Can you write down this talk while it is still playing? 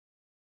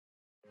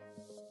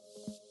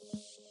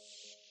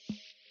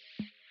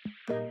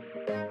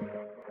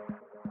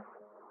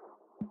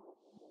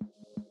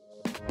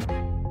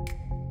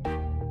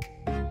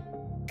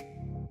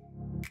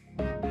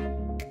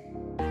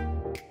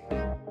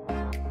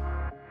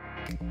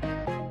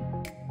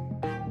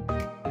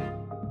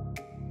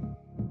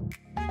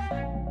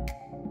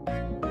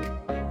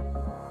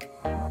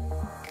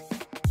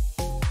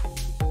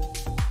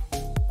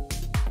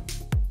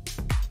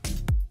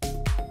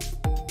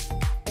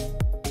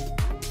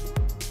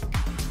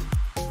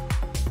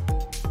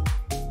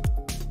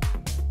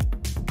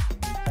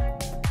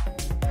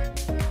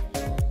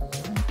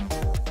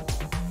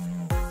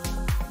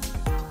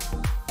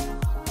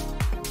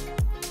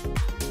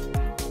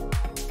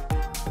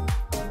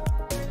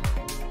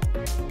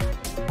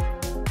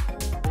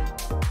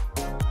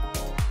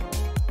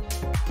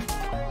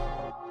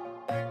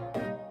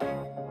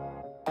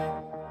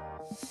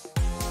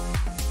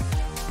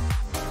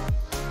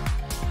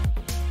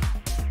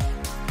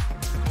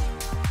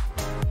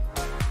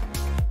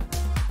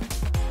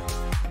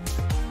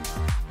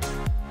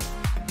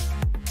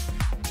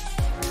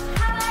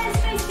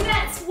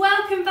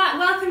back,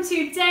 welcome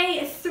to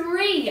day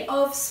 3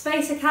 of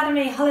Space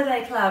Academy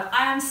Holiday Club.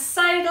 I am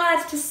so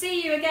glad to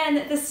see you again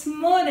this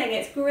morning.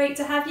 It's great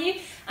to have you,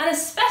 and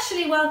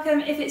especially welcome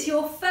if it's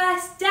your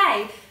first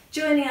day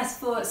joining us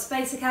for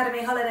Space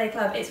Academy Holiday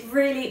Club. It's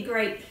really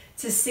great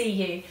to see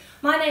you.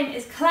 My name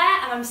is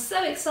Claire and I'm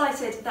so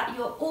excited that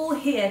you're all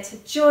here to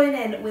join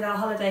in with our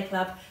holiday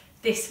club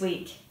this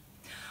week.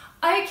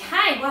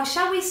 Okay, well,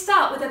 shall we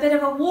start with a bit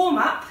of a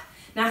warm-up?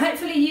 Now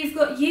hopefully you've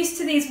got used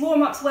to these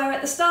warm-ups where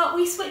at the start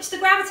we switch the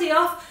gravity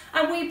off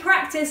and we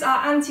practice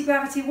our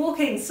anti-gravity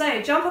walking.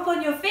 So jump up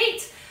on your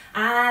feet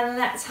and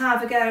let's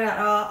have a go at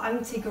our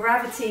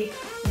anti-gravity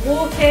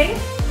walking.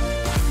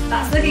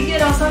 That's looking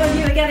good. Some of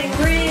you are getting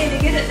really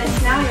good at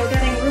this now. You're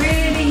getting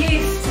really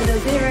used to the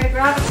zero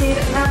gravity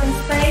that we have in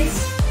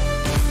space.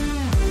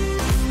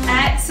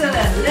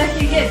 Excellent,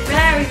 looking good,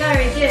 very,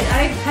 very good.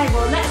 Okay,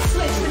 well let's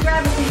switch the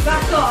gravity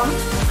back on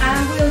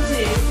and we'll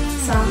do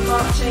some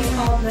marching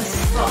on the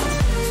spot.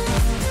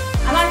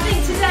 And I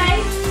think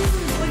today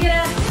we're going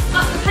to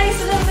up the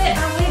pace a little bit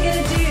and we're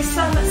going to do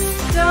some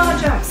star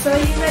jumps. So are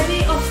you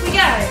ready? Off we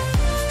go.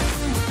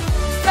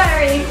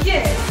 Very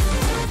good.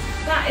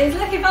 That is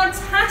looking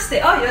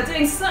fantastic. Oh, you're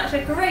doing such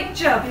a great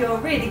job. You're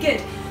really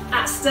good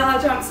at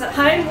star jumps at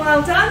home.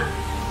 Well done.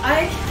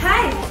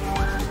 Okay.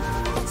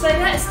 So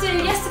let's do,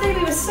 yesterday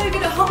we were so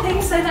good at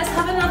hopping, so let's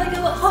have another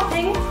go at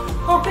hopping.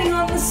 Hopping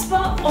on the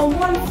spot on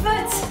one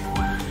foot.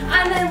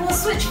 And then we'll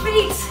switch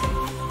feet.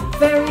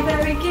 Very,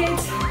 very good.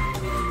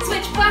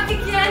 Switch back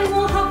again,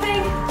 more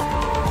hopping.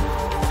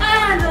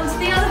 And onto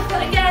the other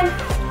foot again.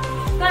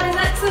 That is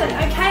excellent.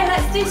 Okay,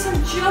 let's do some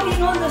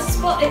jogging on the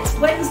spot. It's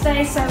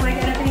Wednesday, so we're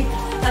going to be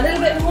a little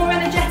bit more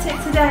energetic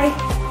today.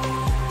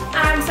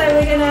 And so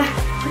we're going to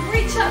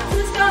reach up to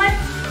the sky,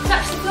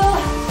 touch the floor,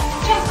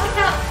 jump back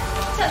up,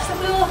 touch the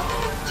floor,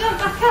 jump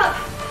back up,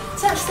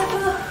 touch the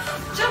floor,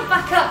 jump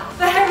back up.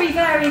 Very,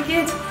 very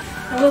good.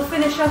 And we'll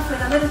finish off with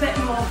a little bit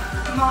more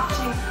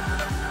marching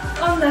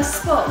on the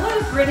spot.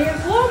 What a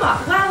brilliant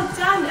warm-up. Well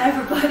done,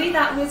 everybody.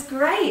 That was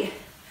great.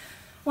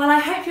 Well, I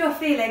hope you're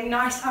feeling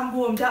nice and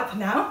warmed up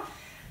now,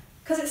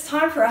 because it's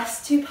time for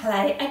us to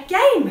play a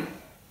game.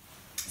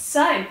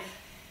 So,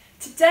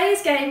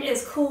 today's game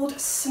is called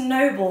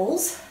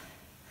Snowballs.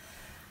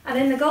 And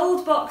in the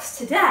gold box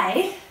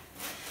today,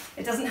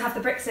 it doesn't have the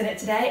bricks in it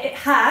today, it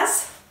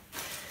has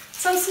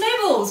some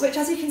snowballs, which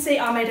as you can see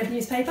are made of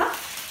newspaper.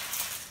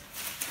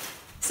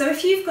 So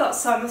if you've got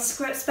some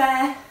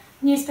spare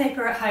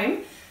newspaper at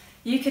home,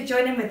 you could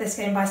join in with this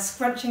game by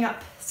scrunching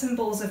up some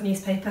balls of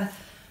newspaper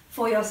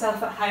for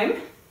yourself at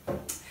home.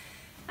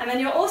 And then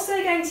you're also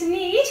going to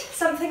need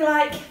something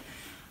like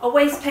a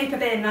waste paper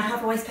bin. I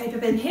have a waste paper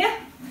bin here.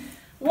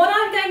 What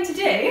I'm going to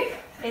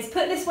do is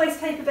put this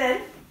waste paper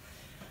bin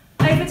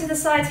over to the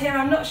side here.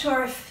 I'm not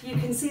sure if you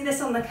can see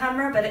this on the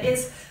camera, but it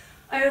is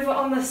over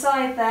on the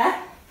side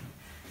there.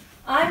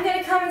 I'm going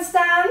to come and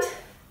stand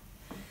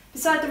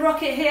beside the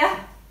rocket here.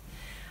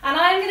 And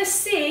I'm going to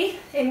see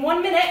in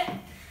 1 minute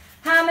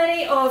how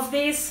many of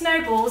these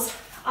snowballs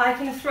I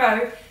can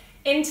throw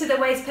into the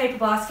waste paper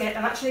basket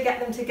and actually get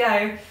them to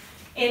go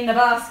in the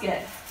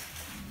basket.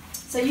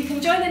 So you can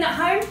join in at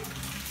home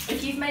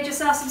if you've made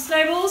yourself some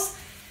snowballs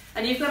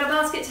and you've got a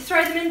basket to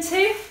throw them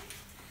into.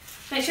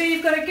 Make sure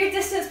you've got a good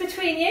distance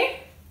between you.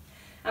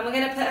 And we're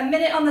going to put a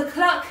minute on the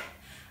clock.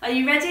 Are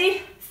you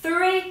ready?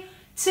 3,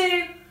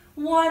 2,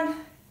 1,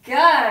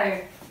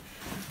 go.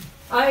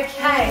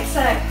 Okay,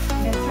 so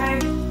I'm going to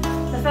throw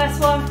the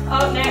first one.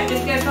 Oh no, it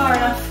didn't go far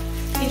enough.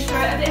 Need to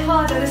throw it a bit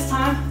harder this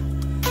time.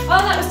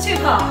 Oh, that was too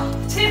hard.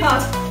 Too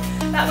hard.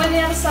 That went the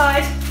other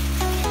side.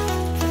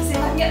 Let's see if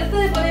I can get the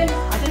third one in.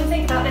 I didn't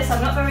think about this.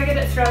 I'm not very good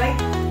at throwing.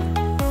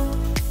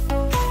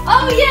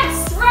 Oh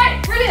yes,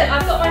 right, brilliant.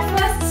 I've got my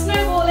first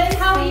snowball in.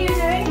 How are you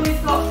doing?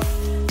 We've got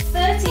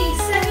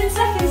 37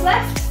 seconds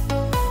left.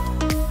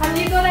 Have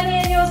you got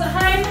any in yours at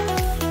home?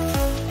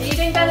 Are you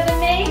doing better than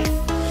me?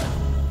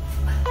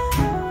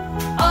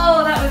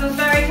 Oh, that was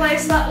very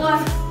close, that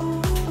one.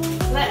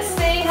 Let's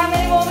see how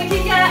many more we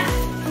can get.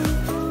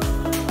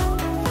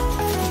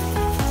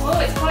 Oh,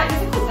 it's quite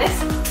difficult, this.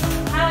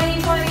 How are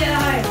you finding it at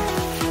home?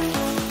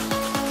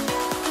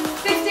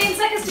 15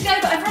 seconds to go,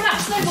 but I've run out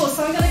of snowballs,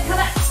 so I'm going to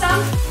collect some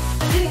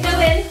that didn't go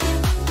in.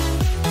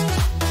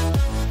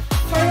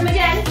 Throw them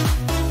again.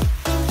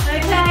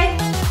 Okay.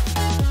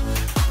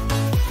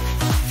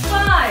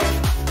 5,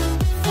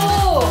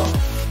 4,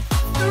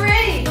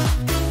 3,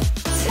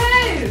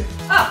 2.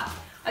 Oh,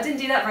 I didn't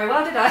do that very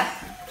well, did I?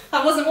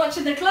 I wasn't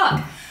watching the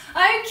clock.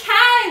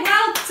 Okay,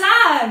 well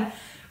done.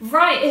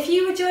 Right, if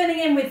you were joining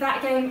in with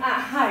that game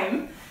at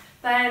home,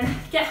 then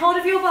get hold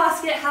of your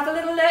basket, have a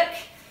little look,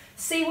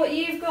 see what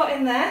you've got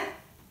in there.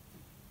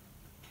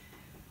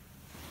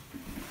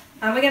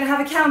 And we're going to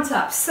have a count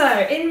up. So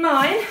in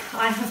mine,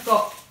 I have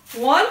got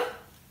 1,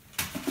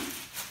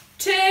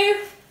 2,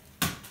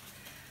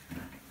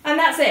 and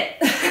that's it.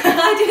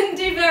 I didn't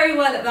do very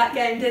well at that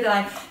game, did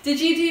I? Did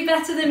you do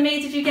better than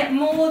me? Did you get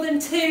more than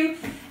 2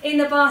 in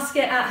the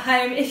basket at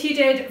home? If you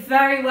did,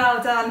 very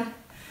well done.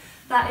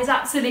 That is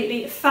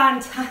absolutely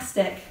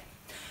fantastic.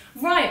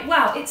 Right,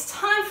 well, it's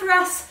time for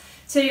us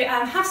to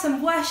have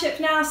some worship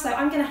now, so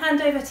I'm going to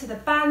hand over to the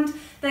band.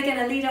 They're going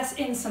to lead us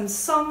in some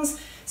songs.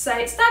 So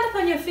stand up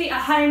on your feet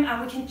at home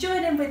and we can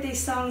join in with these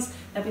songs.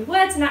 There'll be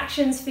words and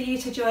actions for you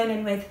to join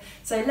in with.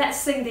 So let's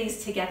sing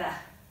these together.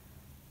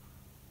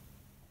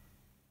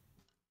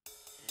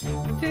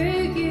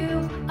 Through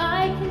you,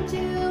 I can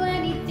do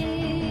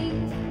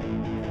anything.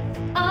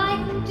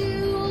 I can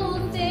do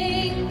all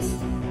things,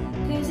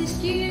 'cause it's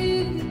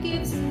you who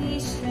gives me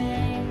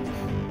strength.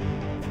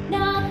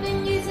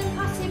 Nothing is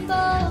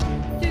impossible.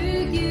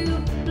 Through you,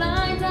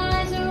 blind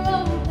eyes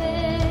are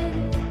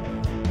open,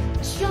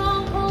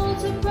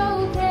 strongholds are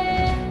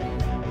broken.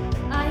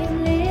 I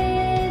am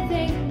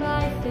living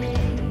by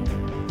faith.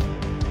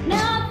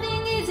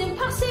 Nothing is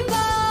impossible.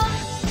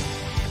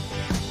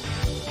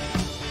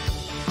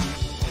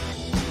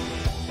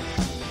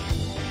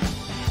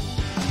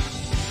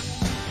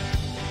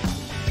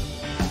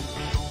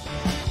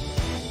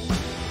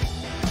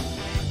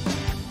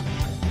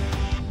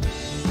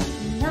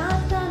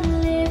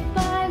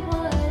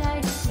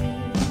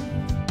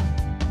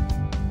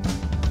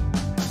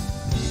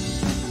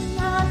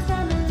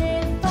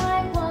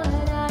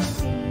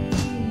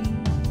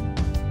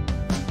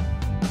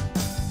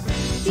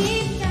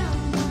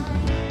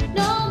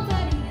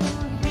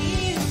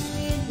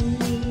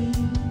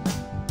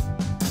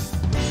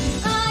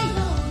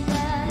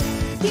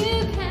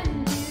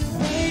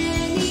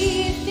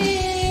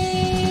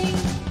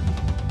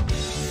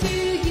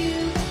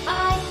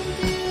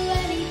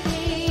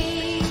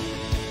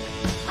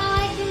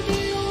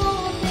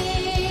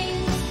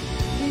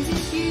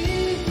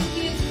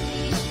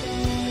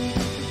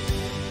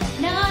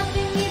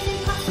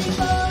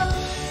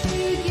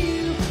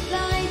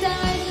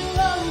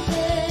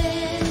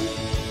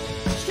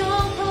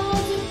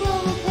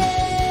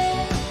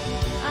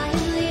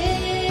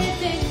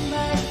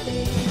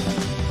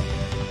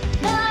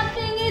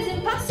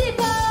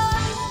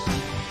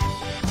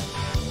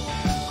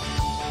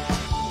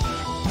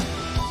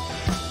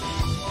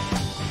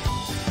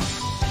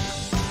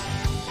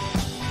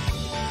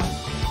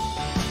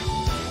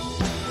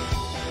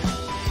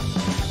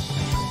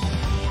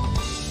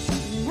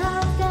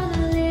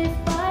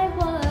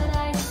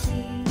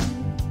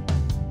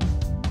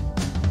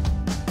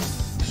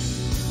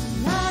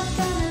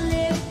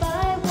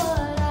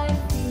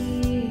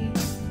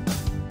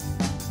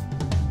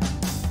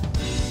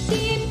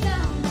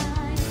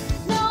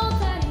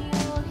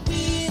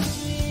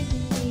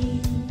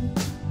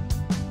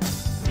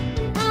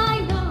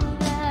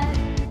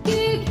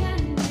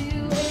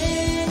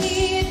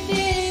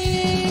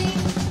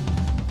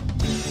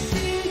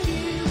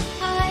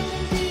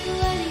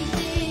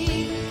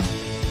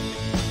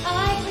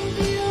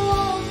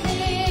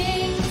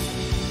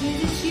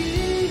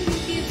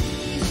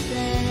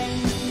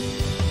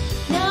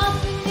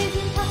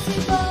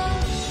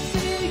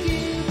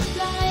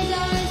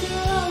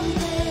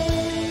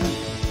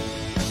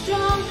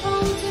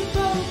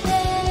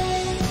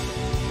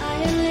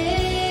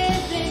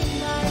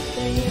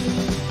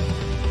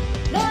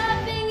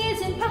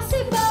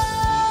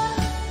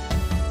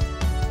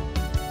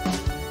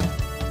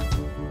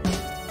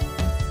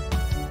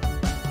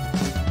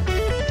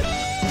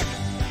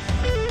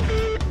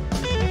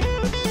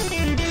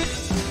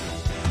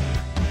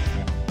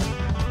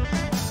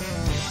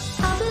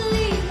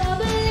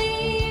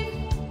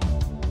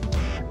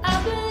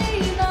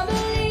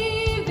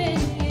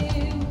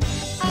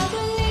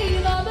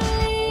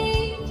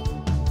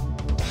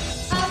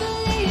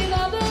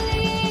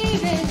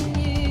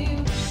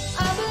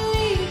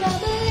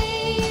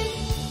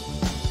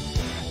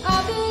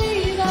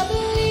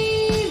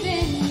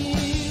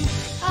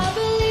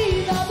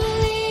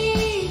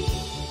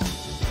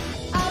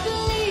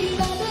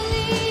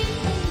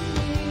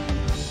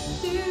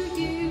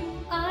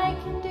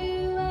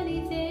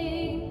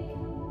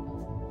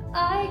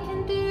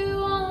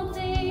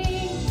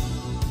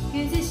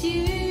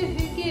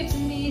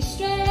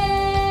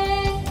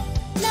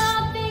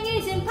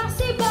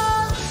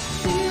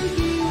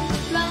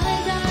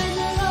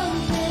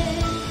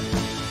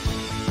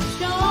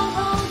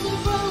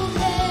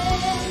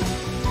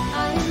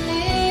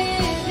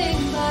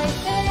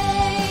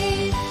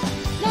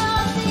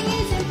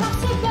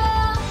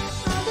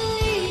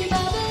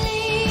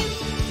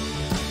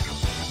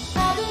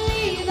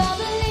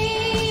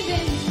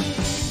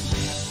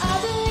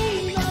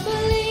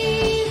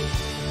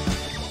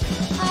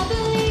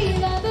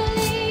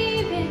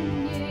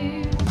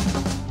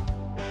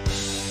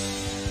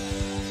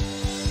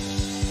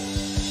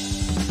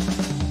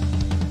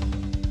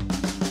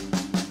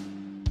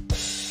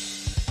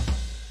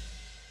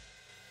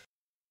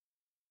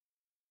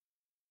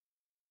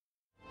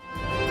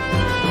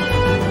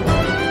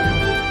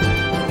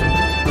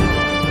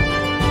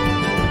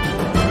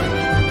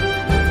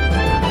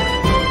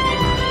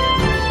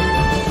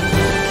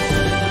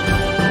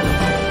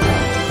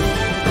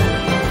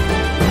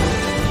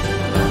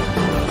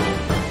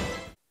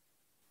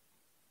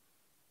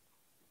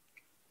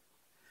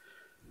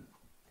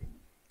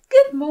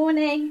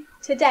 Morning.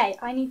 Today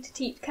I need to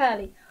teach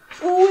Curly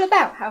all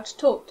about how to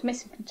talk to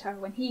mission control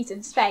when he's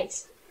in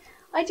space.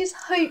 I just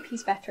hope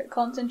he's better at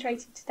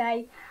concentrating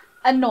today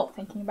and not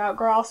thinking about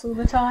grass all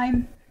the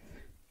time.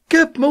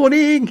 Good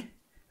morning.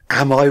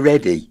 Am I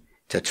ready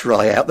to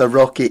try out the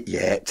rocket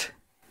yet?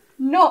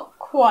 Not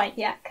quite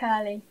yet,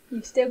 Curly.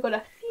 You've still got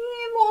a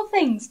few more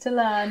things to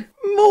learn.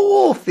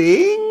 More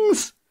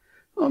things?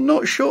 I'm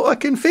not sure I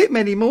can fit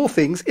many more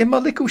things in my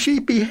little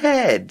sheepy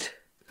head.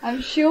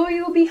 I'm sure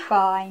you'll be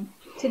fine.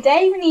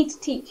 Today we need to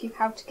teach you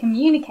how to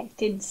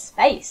communicate in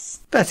space.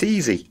 That's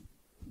easy.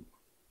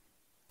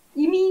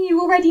 You mean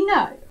you already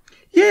know?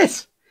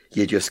 Yes,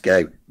 you just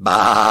go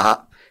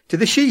bah to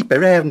the sheep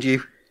around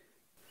you.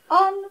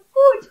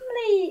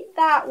 Unfortunately,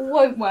 that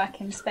won't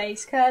work in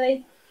space,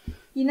 Curly.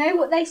 You know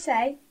what they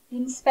say?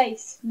 In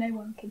space, no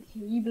one can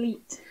hear you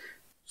bleat.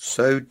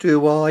 So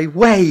do I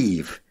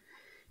wave.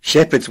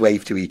 Shepherds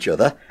wave to each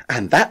other,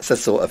 and that's a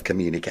sort of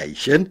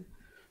communication.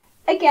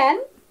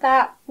 Again,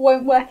 that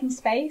won't work in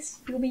space.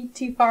 You'll be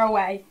too far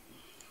away.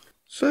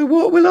 So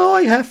what will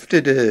I have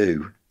to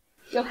do?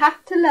 You'll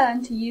have to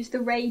learn to use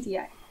the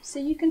radio so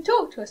you can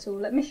talk to us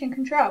all at Mission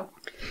Control.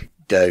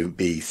 Don't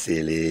be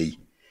silly.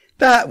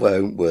 That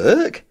won't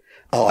work.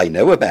 I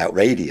know about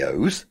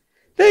radios.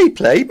 They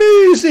play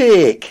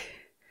music.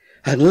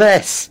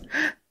 Unless...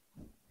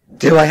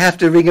 Do I have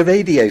to ring a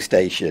radio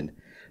station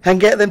and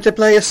get them to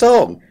play a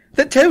song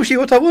that tells you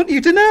what I want you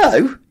to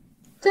know?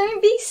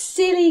 Don't be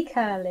silly,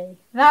 Curly.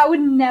 That would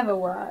never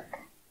work.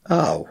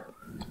 Oh.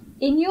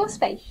 In your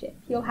spaceship,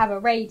 you'll have a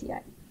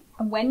radio.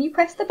 And when you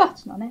press the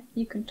button on it,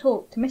 you can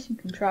talk to Mission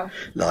Control.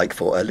 Like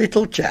for a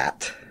little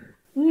chat?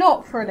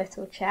 Not for a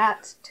little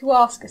chat, to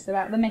ask us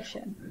about the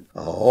mission.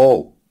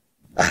 Oh,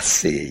 I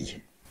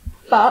see.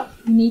 But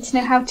you need to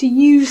know how to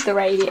use the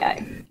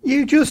radio.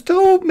 You just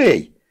told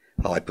me.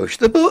 I pushed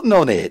the button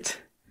on it.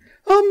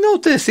 I'm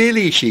not a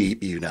silly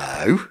sheep, you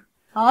know.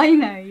 I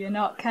know you're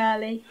not,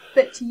 Curly.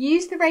 But to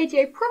use the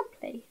radio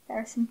properly, there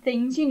are some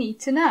things you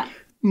need to know.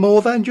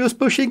 More than just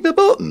pushing the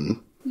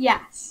button?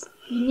 Yes.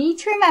 You need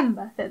to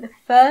remember that the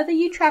further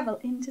you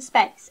travel into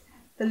space,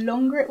 the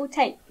longer it will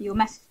take for your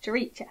message to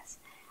reach us,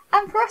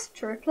 and for us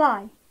to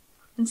reply.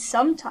 And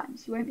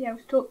sometimes you won't be able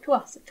to talk to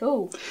us at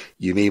all.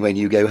 You mean when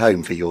you go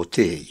home for your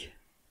tea?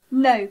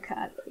 No,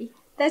 Curly.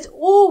 There's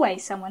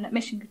always someone at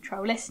Mission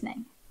Control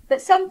listening.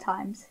 But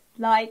sometimes,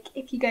 like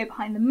if you go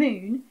behind the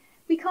moon,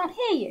 we can't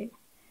hear you.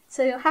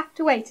 So you'll have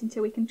to wait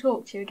until we can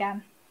talk to you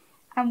again.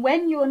 And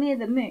when you're near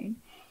the moon,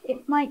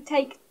 it might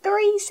take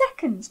 3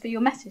 seconds for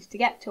your message to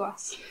get to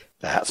us.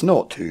 That's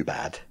not too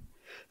bad.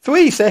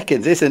 3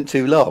 seconds isn't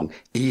too long,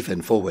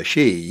 even for a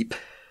sheep.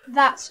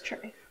 That's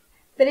true.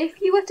 But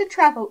if you were to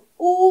travel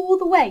all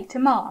the way to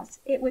Mars,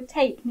 it would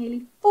take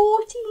nearly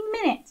 14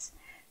 minutes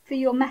for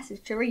your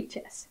message to reach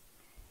us.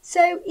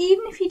 So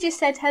even if you just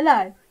said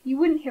hello, you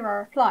wouldn't hear a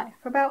reply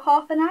for about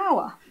half an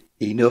hour.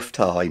 Enough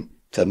time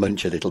to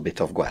munch a little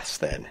bit of grass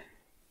then.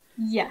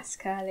 Yes,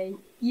 Curly,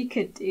 you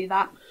could do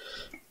that.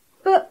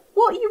 But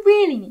what you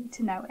really need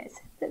to know is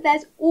that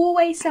there's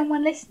always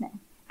someone listening,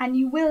 and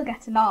you will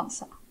get an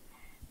answer.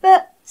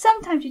 But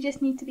sometimes you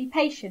just need to be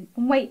patient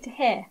and wait to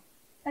hear.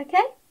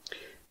 Okay?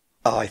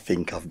 I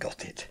think I've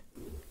got it.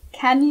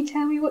 Can you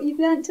tell me what you've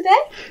learnt today?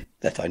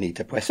 That I need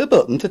to press a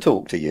button to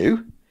talk to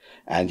you,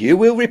 and you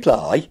will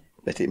reply,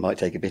 but it might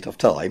take a bit of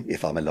time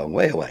if I'm a long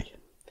way away.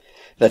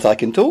 That I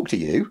can talk to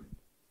you,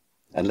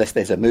 unless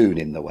there's a moon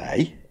in the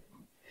way,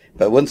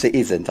 but once it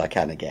isn't I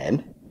can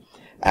again,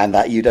 and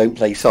that you don't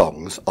play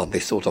songs on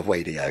this sort of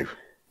radio.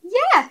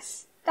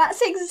 Yes,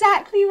 that's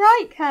exactly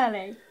right,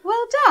 Curly.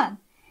 Well done.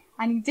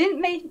 And you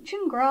didn't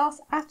mention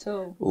grass at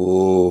all.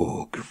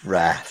 Oh,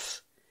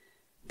 grass.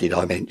 Did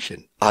I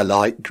mention I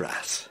like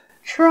grass?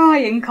 Try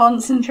and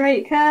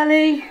concentrate,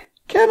 Curly.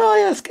 Can I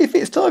ask if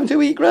it's time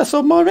to eat grass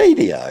on my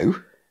radio?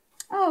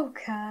 Oh,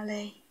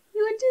 Curly,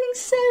 you were doing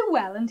so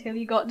well until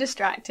you got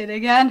distracted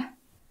again.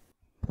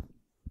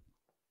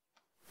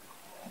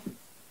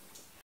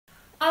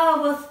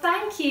 Oh, well,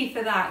 thank you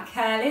for that,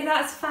 Curly.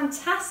 That's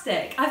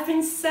fantastic. I've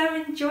been so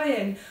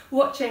enjoying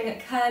watching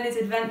Curly's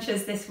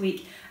adventures this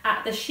week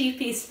at the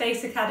Sheepy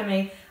Space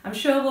Academy. I'm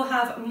sure we'll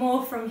have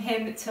more from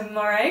him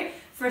tomorrow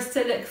for us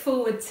to look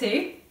forward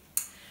to.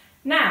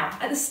 Now,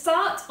 at the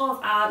start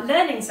of our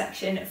learning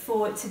section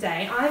for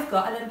today, I've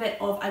got a little bit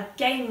of a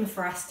game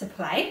for us to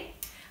play.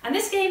 And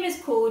this game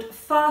is called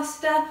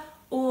Faster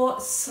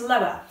or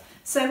Slower.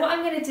 So what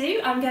I'm going to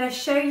do, I'm going to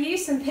show you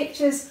some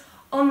pictures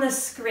on the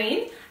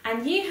screen,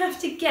 and you have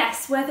to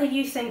guess whether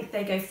you think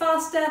they go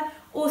faster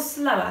or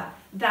slower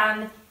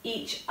than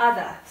each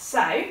other.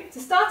 So, to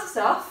start us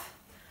off,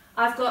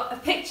 I've got a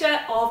picture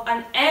of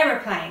an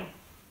aeroplane.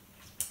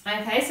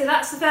 Okay, so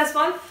that's the first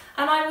one,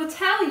 and I will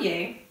tell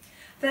you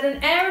that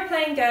an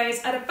aeroplane goes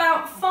at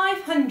about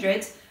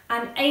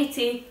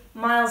 580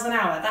 miles an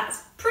hour.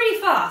 That's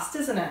pretty fast,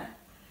 isn't it?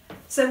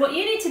 So what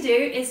you need to do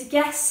is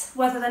guess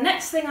whether the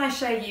next thing I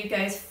show you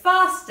goes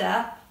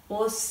faster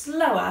or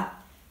slower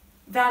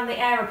than the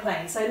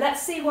aeroplane. So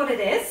let's see what it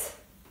is.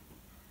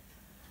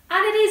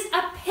 And it is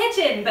a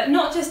pigeon, but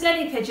not just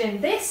any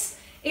pigeon. This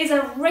is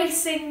a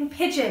racing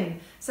pigeon.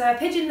 So a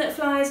pigeon that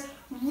flies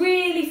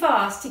really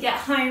fast to get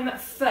home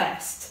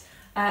first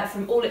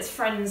from all its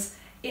friends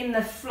in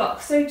the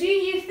flock. So do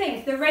you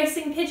think the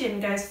racing pigeon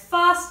goes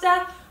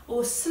faster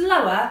or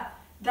slower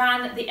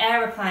than the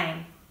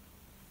aeroplane?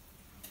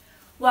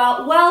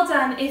 Well, well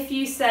done if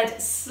you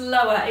said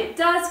slower. It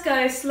does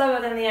go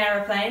slower than the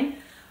aeroplane,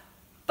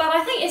 but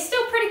I think it's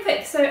still pretty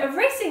quick. So a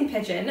racing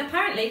pigeon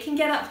apparently can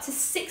get up to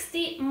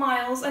 60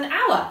 miles an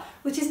hour,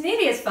 which is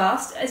nearly as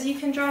fast as you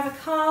can drive a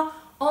car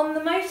on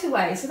the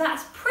motorway. So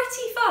that's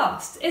pretty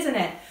fast, isn't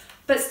it?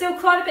 But still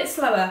quite a bit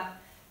slower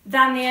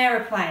than the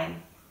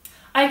aeroplane.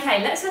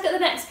 Okay, let's look at the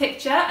next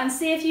picture and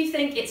see if you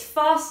think it's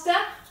faster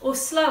or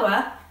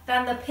slower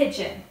than the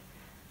pigeon.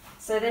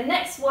 So the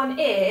next one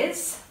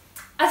is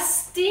a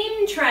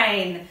steam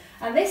train,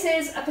 and this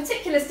is a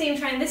particular steam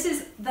train. This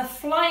is the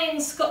Flying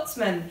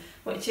Scotsman,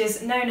 which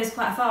is known as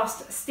quite a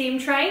fast steam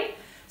train.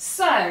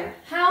 So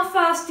how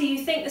fast do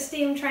you think the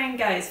steam train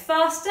goes?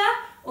 Faster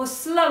or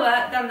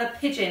slower than the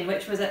pigeon,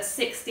 which was at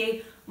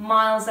 60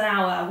 miles an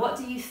hour? What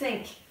do you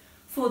think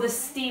for the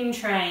steam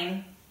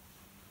train?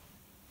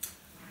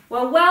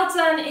 Well, well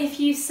done if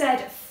you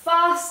said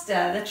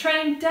faster. The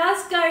train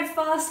does go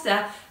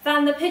faster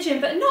than the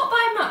pigeon, but not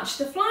by much.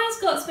 The Flying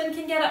Scotsman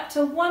can get up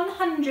to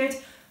 100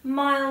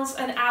 miles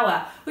an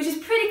hour, which is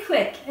pretty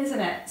quick, isn't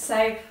it?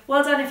 So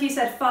well done if you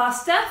said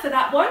faster for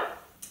that one.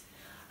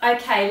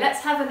 Okay,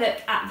 let's have a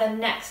look at the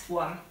next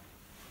one.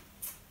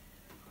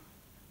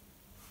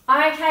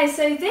 Okay,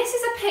 so this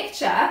is a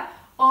picture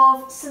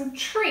of some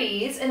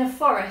trees in a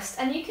forest,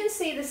 and you can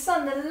see the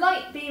sun, the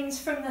light beams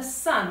from the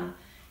sun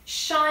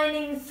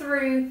shining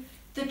through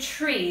the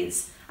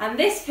trees. And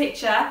this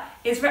picture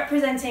is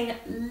representing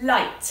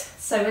light.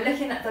 So we're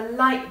looking at the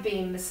light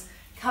beams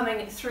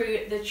coming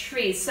through the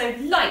trees. So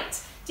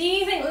light. Do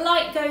you think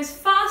light goes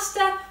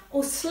faster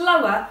or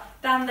slower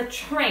than the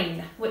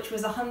train, which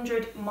was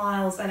 100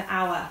 miles an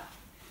hour?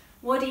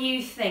 What do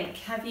you think?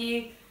 Have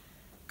you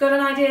got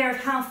an idea of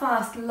how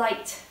fast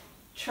light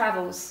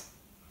travels?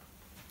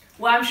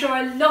 Well, I'm sure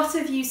a lot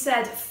of you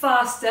said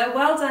faster.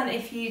 Well done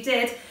if you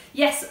did.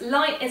 Yes,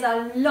 light is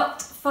a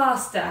lot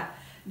faster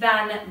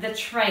than the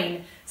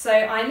train. So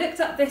I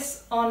looked up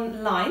this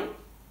online,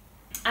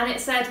 and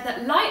it said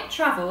that light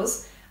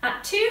travels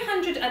at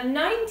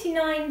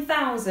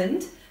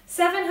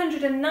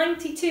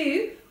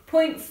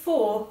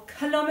 299,792.4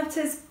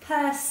 kilometers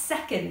per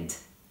second.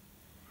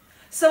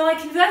 So I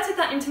converted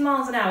that into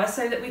miles an hour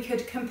so that we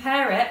could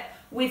compare it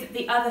with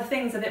the other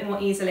things a bit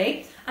more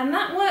easily, and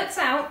that works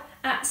out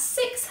at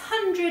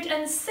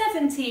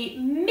 670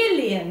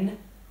 million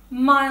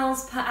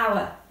miles per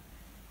hour.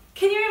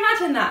 Can you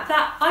imagine that?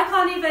 I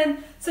can't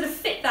even sort of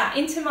fit that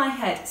into my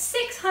head.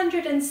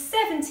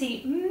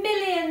 670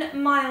 million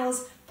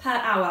miles per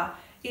hour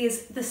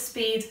is the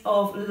speed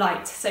of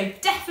light. So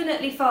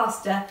definitely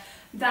faster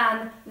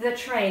than the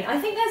train. I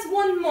think there's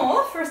one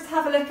more for us to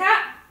have a look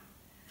at.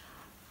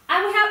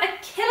 And we have a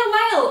killer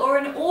whale or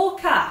an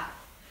orca.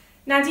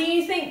 Now, do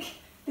you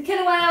think the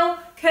killer whale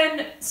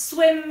can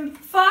swim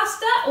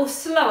faster or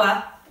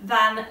slower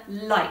than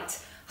light?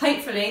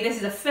 Hopefully this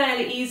is a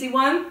fairly easy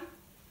one.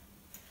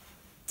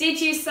 Did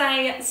you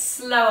say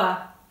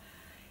slower?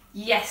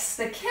 Yes,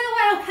 the killer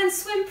whale can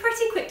swim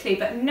pretty quickly,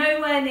 but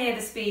nowhere near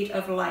the speed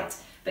of light.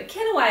 But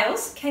killer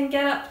whales can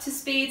get up to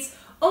speeds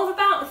of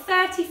about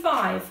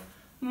 35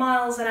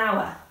 miles an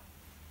hour,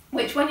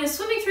 which when you're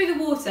swimming through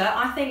the water,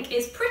 I think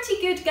is pretty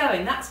good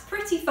going. That's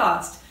pretty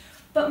fast,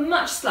 but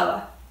much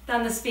slower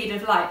than the speed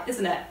of light,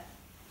 isn't it?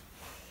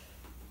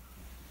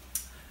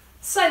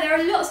 So there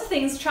are lots of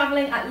things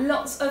travelling at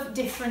lots of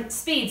different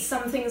speeds.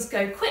 Some things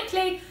go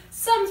quickly,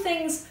 some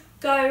things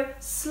go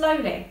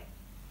slowly.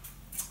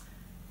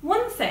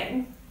 One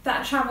thing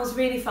that travels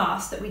really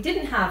fast that we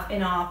didn't have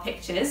in our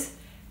pictures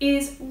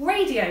is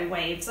radio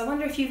waves. I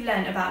wonder if you've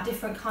learned about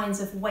different kinds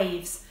of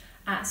waves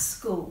at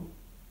school.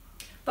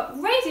 But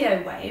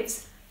radio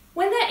waves,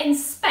 when they're in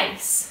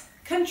space,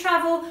 can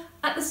travel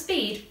at the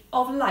speed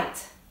of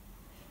light.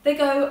 They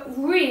go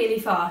really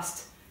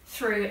fast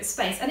through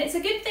space, and it's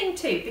a good thing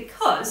too,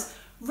 because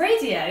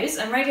radios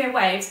and radio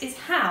waves is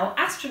how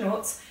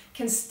astronauts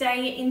can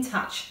stay in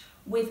touch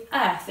with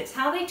Earth. It's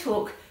how they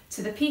talk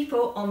to the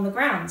people on the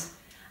ground,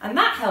 and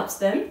that helps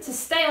them to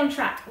stay on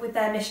track with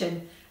their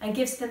mission and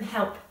gives them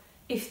help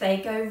if they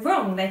go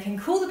wrong. They can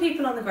call the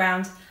people on the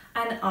ground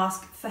and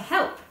ask for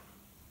help.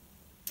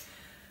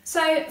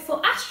 So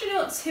for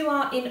astronauts who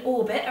are in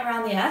orbit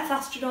around the Earth,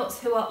 astronauts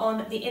who are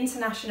on the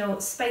International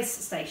Space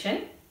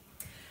Station,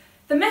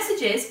 the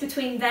messages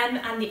between them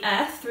and the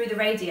Earth through the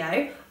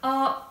radio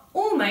are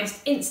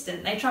almost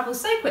instant. They travel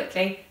so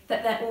quickly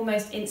that they're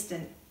almost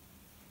instant.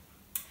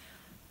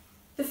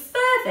 The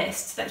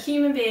furthest that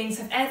human beings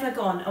have ever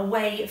gone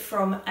away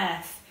from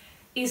Earth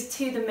is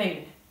to the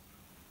moon.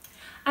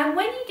 And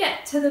when you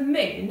get to the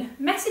moon,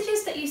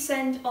 messages that you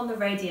send on the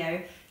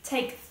radio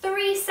take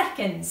 3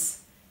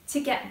 seconds to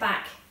get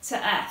back to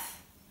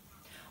Earth,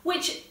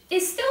 which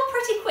is still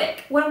pretty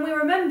quick when we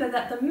remember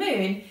that the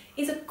moon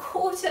is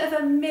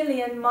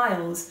 250,000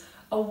 miles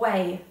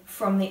away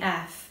from the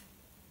Earth.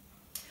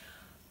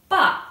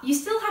 But you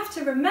still have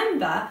to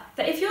remember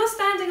that if you're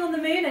standing on the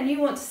moon and you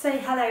want to say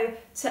hello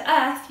to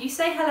Earth, you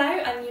say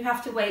hello and you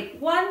have to wait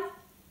 1,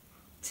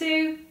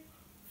 2,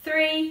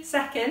 3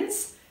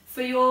 seconds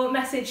for your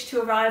message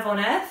to arrive on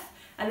Earth.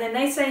 And then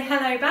they say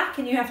hello back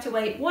and you have to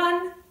wait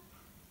 1,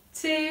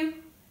 2,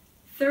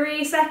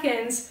 3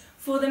 seconds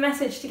for the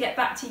message to get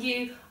back to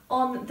you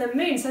on the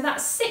moon. So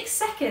that's 6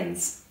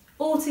 seconds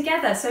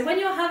altogether. So when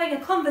you're having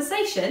a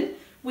conversation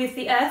with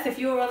the Earth, if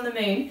you're on the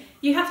moon,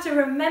 you have to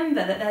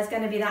remember that there's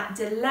going to be that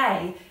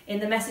delay in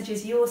the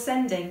messages you're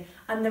sending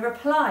and the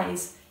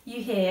replies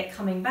you hear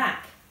coming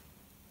back.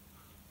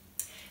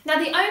 Now,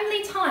 the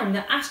only time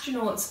that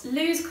astronauts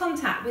lose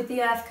contact with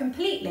the Earth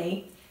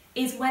completely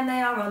is when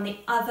they are on the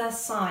other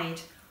side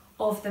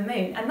of the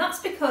moon. And that's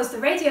because the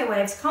radio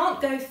waves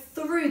can't go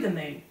through the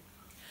moon.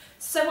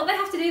 So what they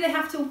have to do, they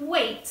have to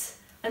wait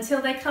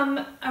until they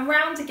come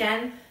around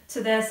again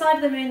to the side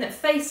of the moon that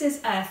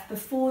faces Earth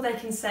before they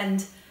can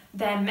send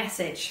their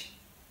message.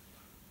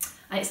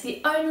 And it's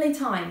the only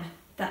time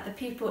that the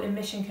people in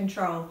mission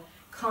control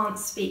can't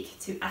speak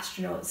to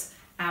astronauts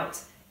out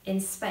in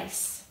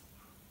space.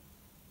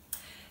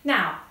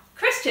 Now,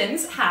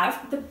 Christians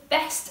have the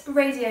best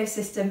radio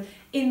system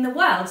in the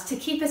world to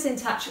keep us in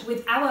touch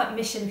with our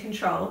mission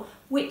control,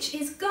 which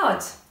is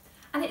God,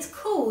 and it's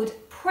called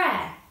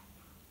prayer.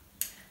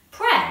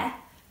 Prayer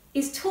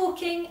is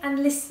talking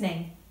and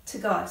listening to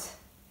God.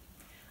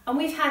 And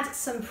we've had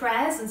some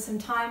prayers and some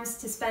times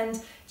to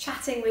spend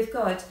chatting with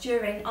God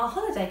during our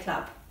holiday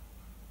club.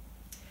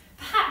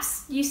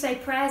 Perhaps you say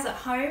prayers at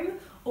home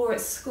or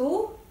at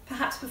school,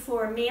 perhaps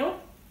before a meal.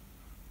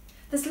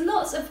 There's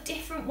lots of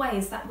different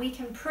ways that we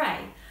can pray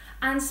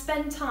and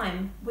spend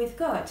time with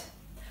God.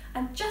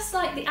 And just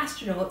like the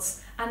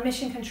astronauts and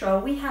mission control,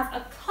 we have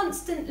a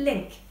constant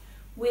link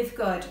with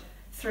God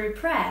through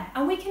prayer.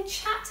 And we can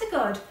chat to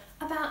God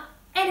about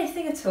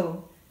anything at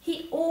all.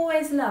 He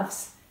always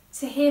loves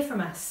to hear from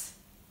us.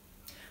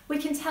 We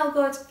can tell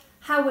God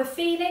how we're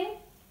feeling,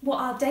 what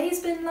our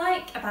day's been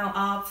like, about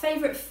our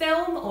favourite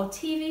film or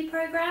TV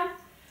programme,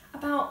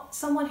 about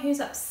someone who's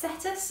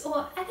upset us,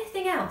 or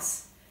anything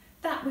else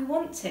that we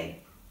want to.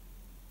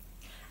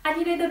 And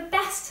you know, the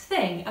best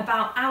thing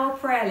about our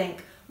prayer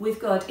link with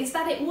God is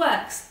that it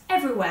works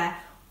everywhere,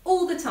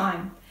 all the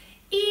time.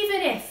 Even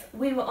if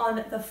we were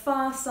on the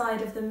far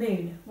side of the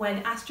moon,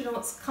 when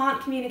astronauts can't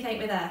communicate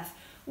with Earth,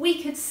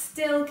 we could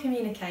still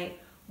communicate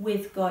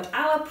with God.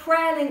 Our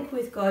prayer link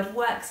with God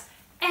works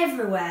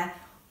everywhere,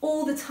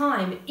 all the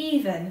time,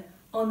 even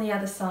on the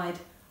other side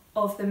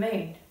of the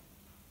moon.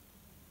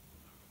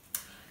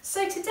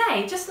 So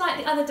today, just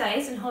like the other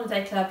days in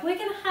Holiday Club, we're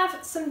going to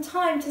have some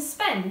time to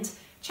spend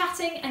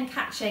chatting and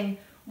catching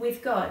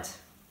with God.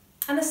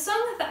 And the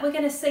song that we're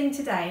going to sing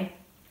today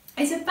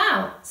is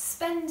about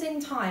spending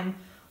time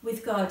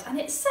with God. And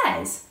it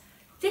says,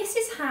 "This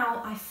is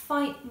how I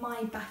fight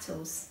my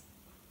battles."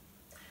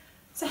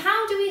 So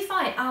how do we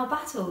fight our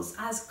battles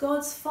as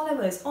God's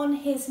followers on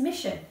his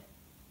mission?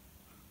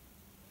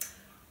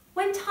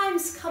 When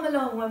times come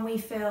along when we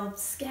feel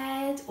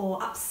scared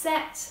or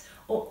upset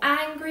or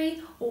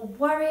angry or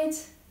worried,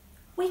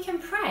 we can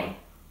pray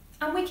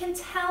and we can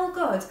tell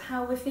God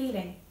how we're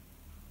feeling.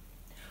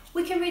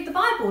 We can read the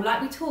Bible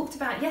like we talked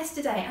about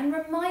yesterday and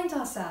remind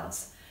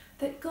ourselves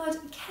that God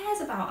cares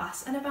about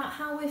us and about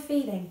how we're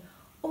feeling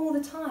all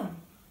the time.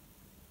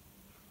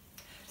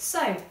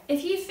 So,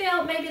 if you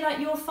feel maybe like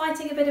you're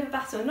fighting a bit of a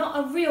battle, not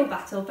a real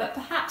battle, but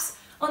perhaps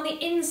on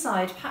the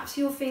inside, perhaps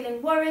you're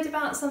feeling worried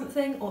about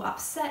something or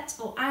upset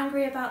or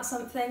angry about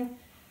something,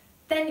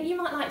 then you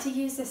might like to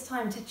use this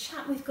time to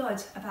chat with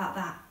God about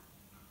that.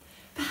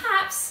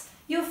 Perhaps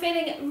you're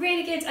feeling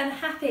really good and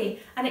happy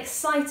and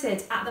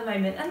excited at the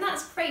moment, and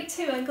that's great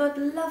too, and God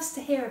loves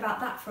to hear about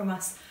that from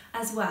us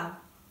as well.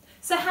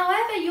 So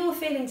however you're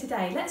feeling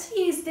today, let's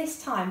use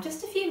this time,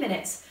 just a few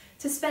minutes,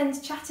 to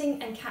spend chatting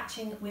and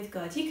catching with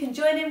God. You can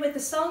join in with the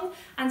song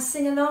and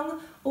sing along,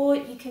 or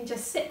you can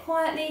just sit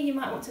quietly. You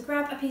might want to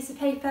grab a piece of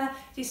paper,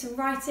 do some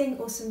writing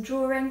or some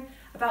drawing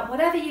about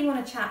whatever you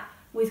want to chat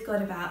with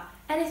God about.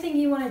 Anything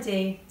you want to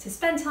do to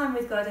spend time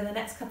with God in the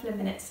next couple of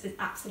minutes is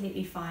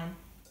absolutely fine.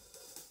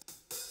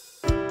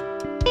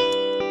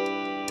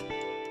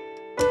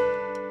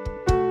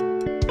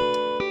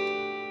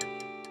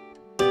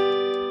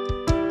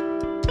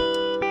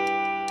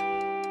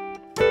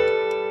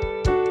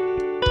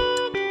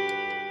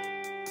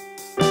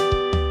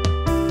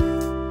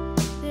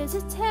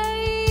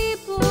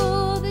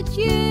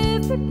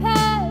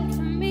 Prepared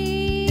for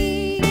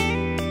me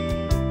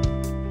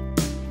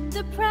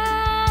the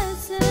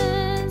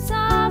presence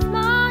of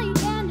my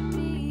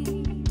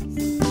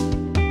enemies.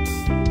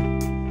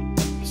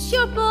 It's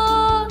your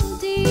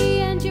body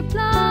and your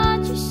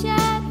blood you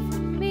shed for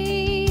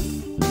me.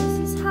 This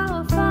is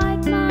how I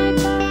fight my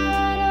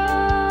battles,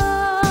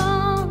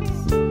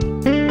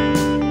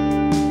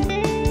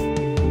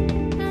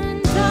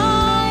 and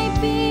I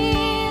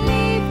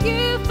believe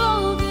you've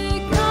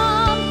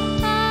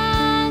overcome,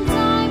 and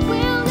I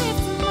will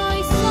lift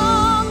my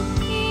song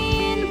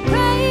in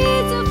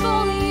praise of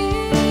all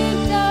you've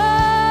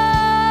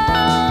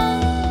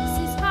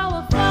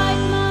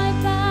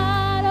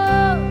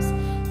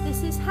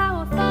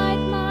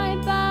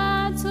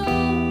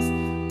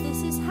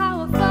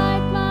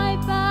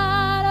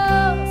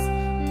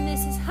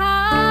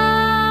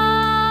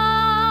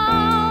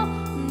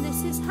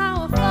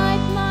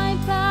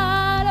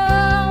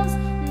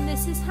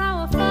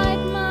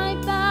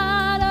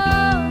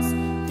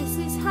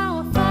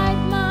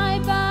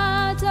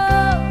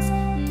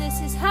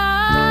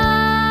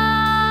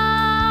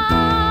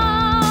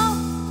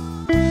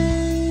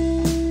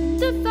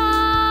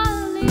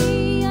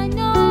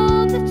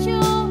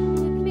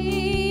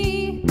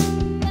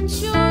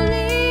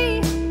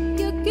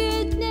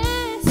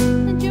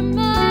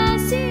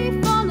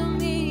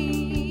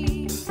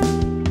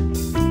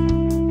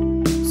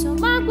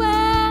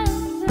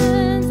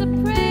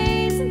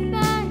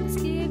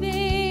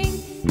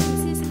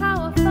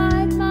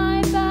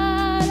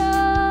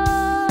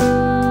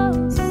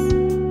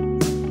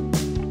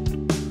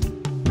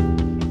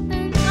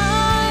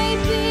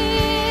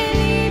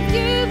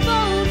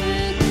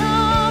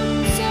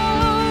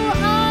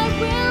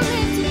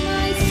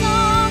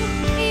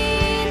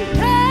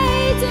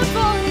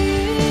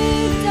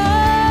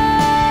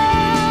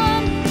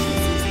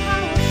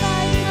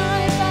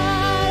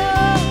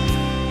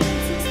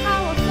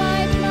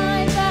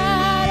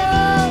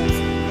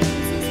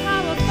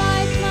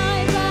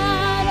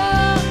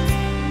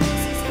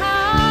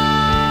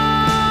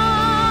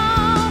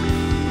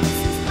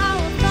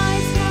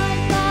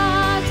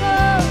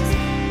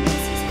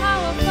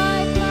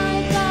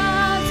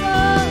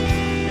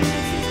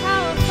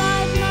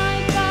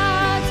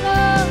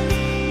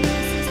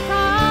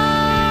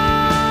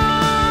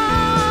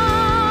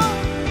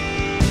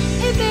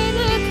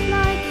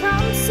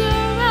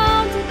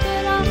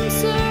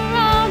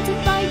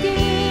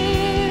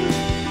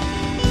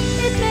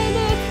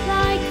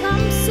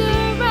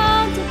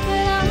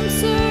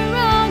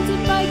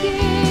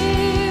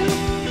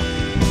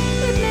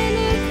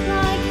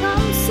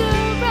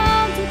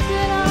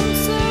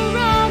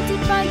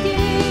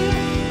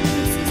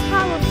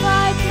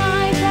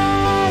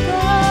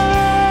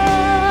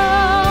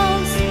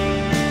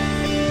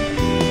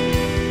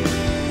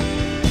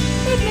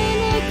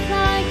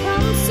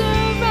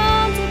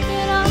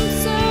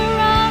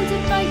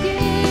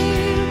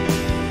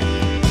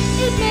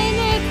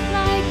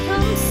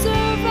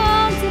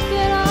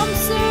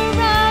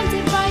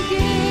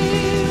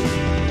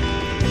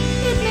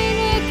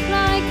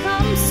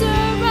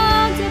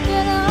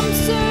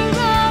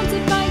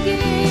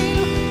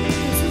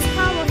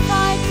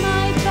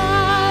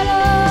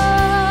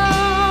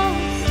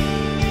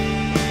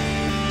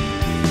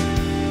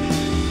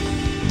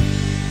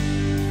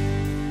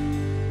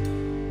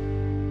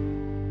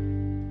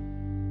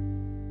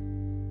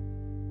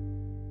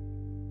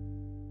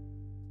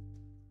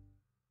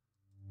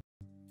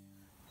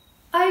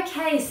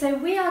Okay, so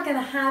we are going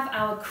to have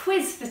our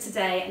quiz for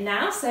today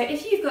now. So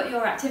if you've got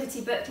your activity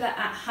booklet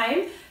at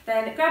home,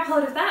 then grab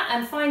hold of that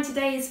and find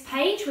today's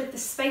page with the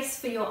space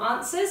for your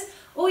answers,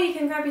 or you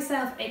can grab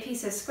yourself a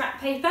piece of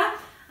scrap paper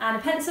and a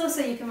pencil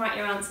so you can write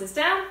your answers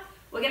down.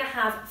 We're going to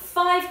have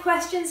 5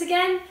 questions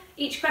again.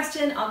 Each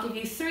question I'll give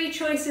you 3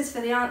 choices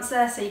for the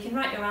answer, so you can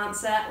write your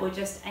answer or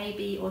just A,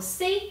 B or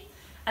C,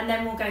 and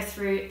then we'll go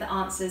through the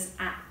answers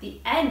at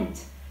the end.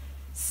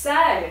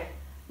 So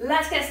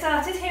let's get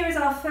started. Here is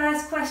our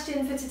first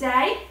question for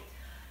today.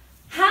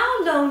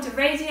 How long do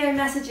radio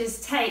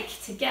messages take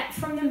to get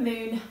from the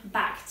moon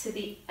back to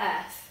the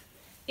Earth?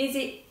 Is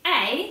it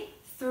A,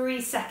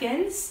 3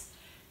 seconds,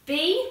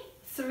 B,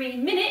 3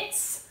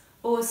 minutes,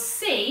 or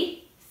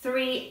C,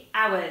 3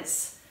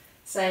 hours?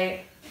 So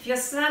if you're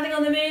standing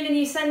on the moon and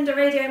you send a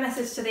radio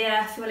message to the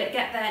Earth, will it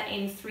get there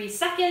in 3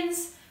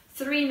 seconds,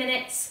 3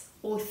 minutes,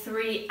 or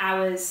 3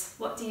 hours?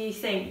 What do you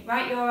think?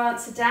 Write your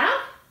answer down.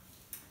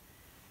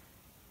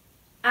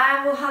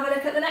 And we'll have a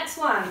look at the next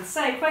one.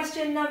 So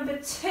question number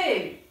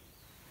 2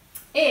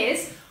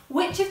 is,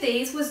 which of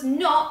these was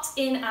not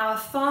in our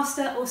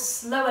faster or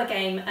slower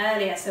game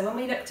earlier? So when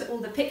we looked at all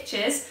the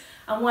pictures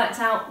and worked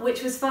out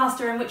which was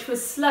faster and which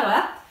was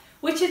slower,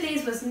 which of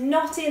these was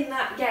not in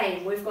that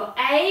game? We've got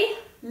A,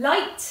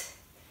 light,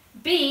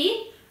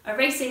 B, a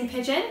racing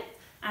pigeon,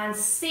 and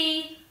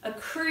C, a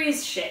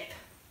cruise ship.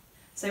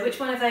 So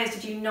which one of those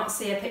did you not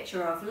see a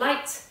picture of?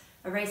 Light,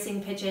 a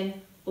racing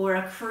pigeon, or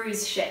a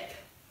cruise ship?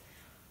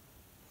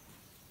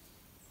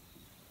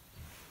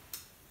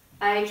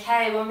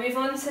 Okay, we'll move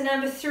on to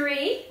number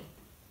 3.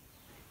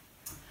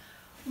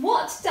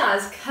 What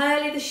does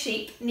Curly the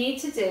sheep need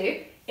to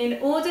do in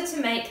order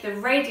to make the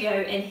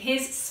radio in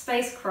his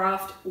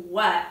spacecraft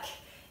work?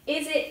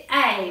 Is it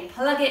A,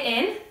 plug it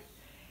in,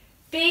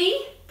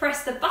 B,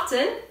 press the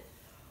button,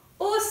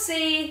 or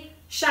C,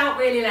 shout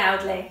really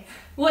loudly?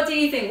 What do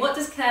you think? What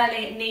does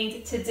Curly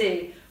need to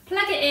do?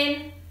 Plug it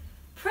in,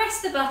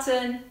 press the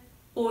button,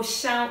 or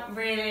shout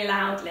really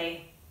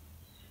loudly?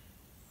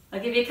 I'll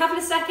give you a couple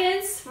of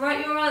seconds,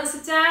 write your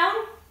answer down.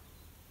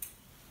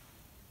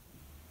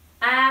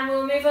 And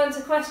we'll move on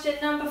to question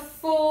number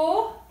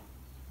 4.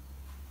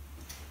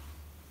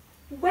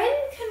 When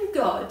can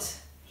God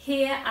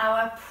hear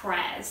our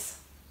prayers?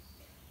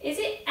 Is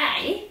it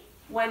A,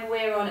 when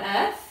we're on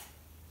Earth,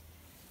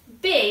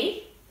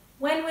 B,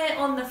 when we're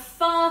on the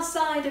far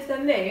side of the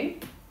moon,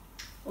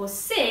 or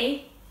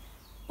C,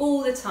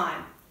 all the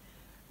time?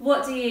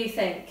 What do you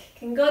think?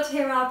 Can God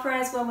hear our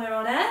prayers when we're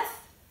on Earth,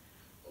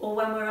 or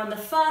when we're on the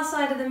far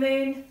side of the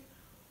moon,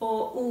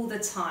 or all the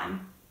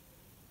time?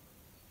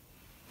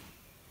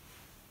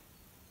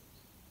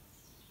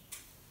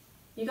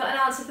 You got an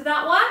answer for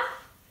that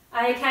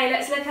one? Okay,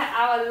 let's look at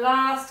our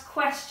last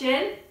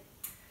question.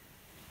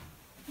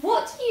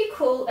 What do you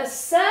call a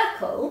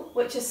circle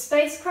which a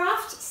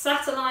spacecraft,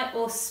 satellite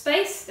or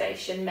space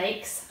station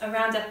makes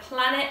around a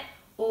planet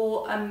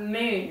or a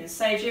moon?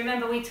 So do you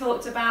remember we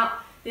talked about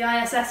the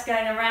ISS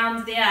going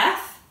around the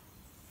Earth?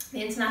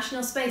 The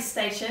International Space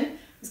Station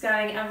was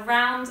going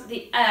around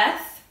the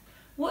Earth.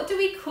 What do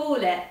we call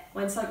it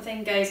when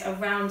something goes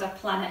around a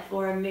planet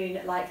or a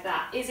moon like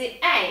that? Is it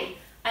A,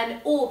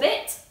 an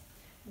orbit,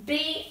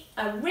 B,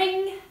 a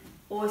ring,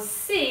 or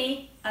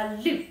C, a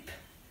loop?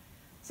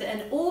 So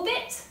an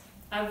orbit,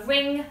 a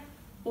ring,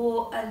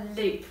 or a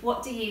loop?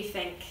 What do you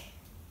think?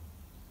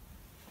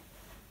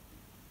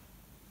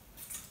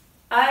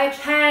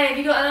 Okay, have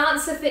you got an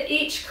answer for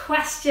each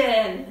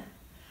question?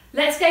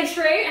 Let's go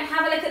through and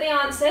have a look at the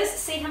answers,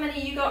 see how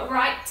many you got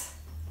right.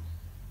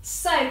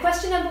 So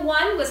question number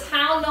 1 was,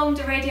 how long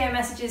do radio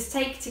messages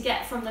take to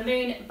get from the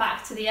moon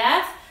back to the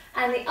Earth?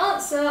 And the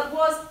answer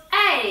was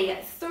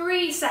A,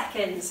 3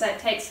 seconds. So it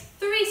takes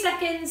 3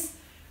 seconds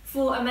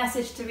for a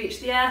message to reach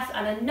the Earth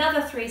and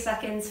another 3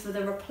 seconds for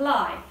the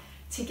reply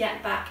to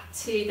get back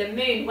to the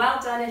moon. Well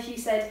done if you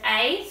said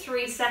A,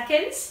 3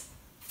 seconds.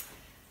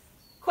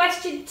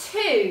 Question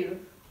 2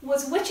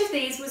 was, which of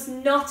these was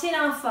not in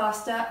our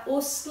faster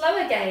or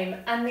slower game?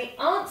 And the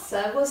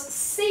answer was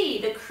C,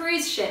 the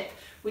cruise ship.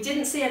 We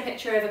didn't see a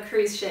picture of a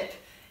cruise ship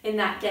in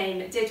that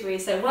game, did we?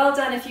 So well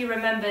done if you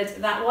remembered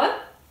that one.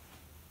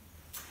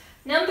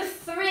 Number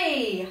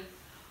 3,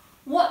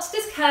 what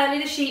does Curly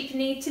the sheep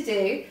need to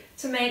do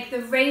to make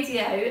the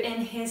radio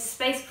in his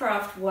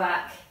spacecraft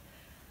work?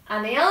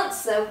 And the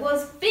answer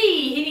was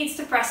B, he needs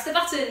to press the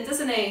button,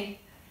 doesn't he?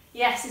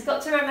 Yes, he's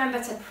got to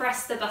remember to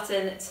press the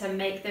button to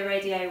make the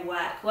radio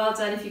work. Well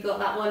done if you got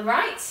that one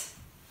right.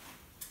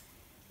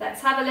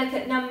 Let's have a look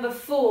at number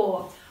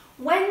 4.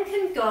 When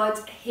can God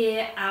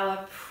hear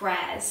our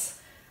prayers?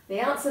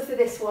 The answer for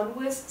this one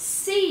was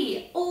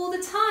C, all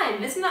the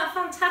time. Isn't that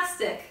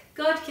fantastic?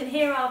 God can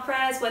hear our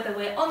prayers whether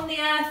we're on the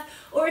Earth,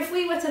 or if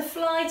we were to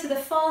fly to the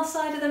far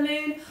side of the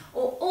moon,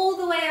 or all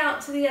the way out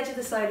to the edge of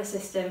the solar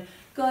system.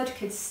 God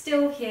could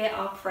still hear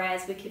our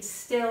prayers. We could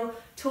still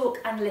talk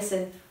and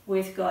listen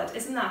with God.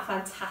 Isn't that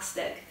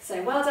fantastic?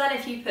 So well done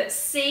if you put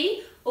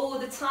C, all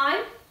the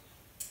time.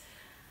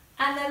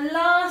 And the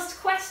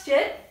last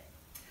question,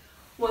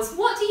 was,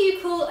 what do you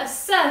call a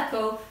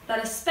circle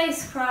that a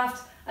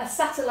spacecraft, a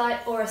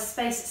satellite or a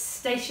space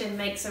station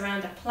makes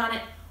around a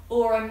planet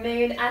or a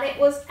moon? And it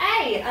was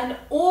A, an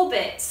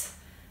orbit.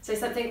 So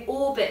something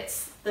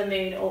orbits the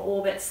moon or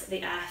orbits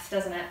the Earth,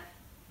 doesn't it?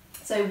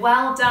 So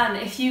well done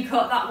if you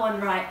got that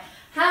one right.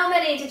 How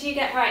many did you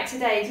get right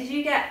today? Did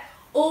you get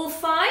all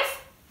 5?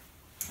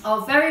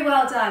 Oh, very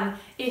well done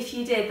if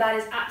you did. That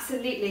is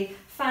absolutely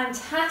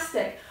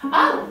fantastic.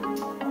 Oh,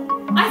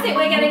 I think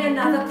we're getting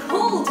another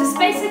call to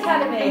Space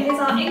Academy. Here's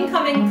our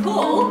incoming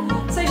call.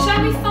 So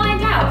shall we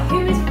find out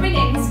who is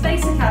ringing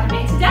Space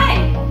Academy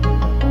today?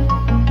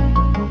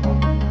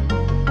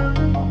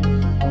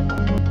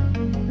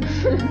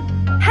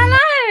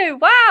 Hello,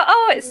 wow,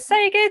 oh, it's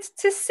so good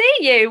to see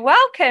you.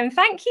 Welcome,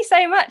 thank you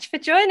so much for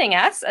joining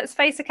us at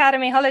Space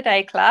Academy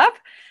Holiday Club.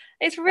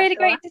 It's really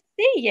great to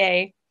see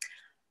you.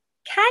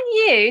 Can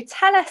you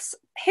tell us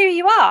who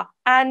you are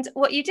and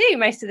what you do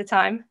most of the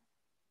time?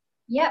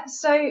 Yep,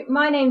 so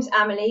my name's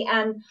Amelie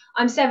and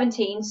I'm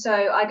 17, so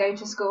I go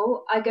to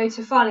school. I go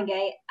to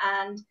Farlingate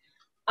and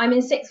I'm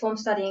in sixth form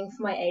studying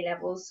for my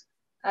A-levels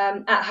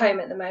at home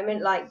at the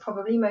moment, like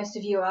probably most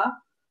of you are.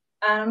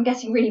 And I'm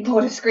getting really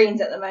bored of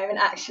screens at the moment,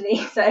 actually,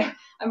 so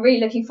I'm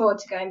really looking forward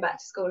to going back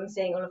to school and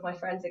seeing all of my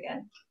friends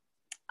again.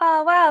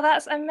 Oh, wow,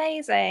 that's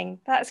amazing.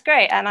 That's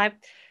great. And I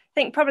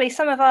think probably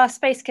some of our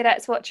space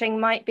cadets watching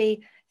might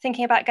be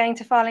thinking about going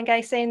to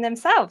Farlingate soon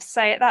themselves.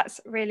 So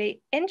that's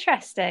really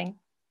interesting.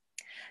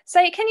 So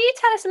can you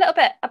tell us a little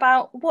bit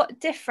about what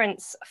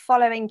difference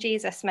following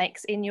Jesus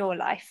makes in your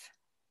life?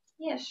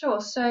 Yeah,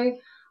 sure. So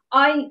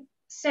I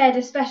said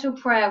a special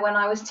prayer when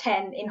I was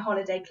 10 in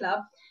Holiday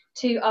Club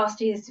to ask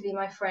Jesus to be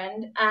my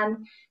friend.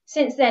 And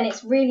since then,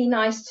 it's really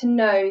nice to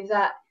know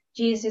that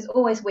Jesus is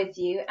always with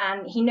you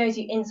and he knows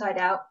you inside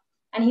out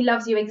and he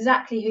loves you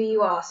exactly who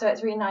you are. So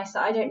it's really nice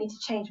that I don't need to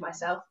change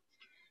myself.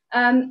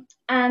 And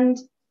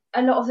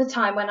a lot of the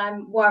time when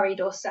I'm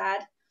worried or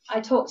sad, I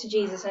talk to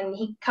Jesus and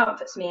he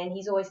comforts me and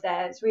he's always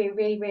there. It's really,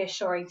 really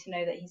reassuring to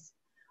know that he's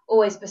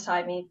always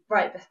beside me,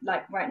 right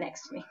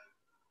next to me.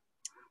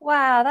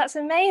 Wow, that's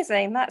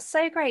amazing. That's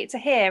so great to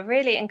hear.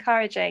 Really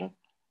encouraging.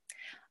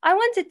 I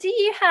wonder, do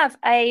you have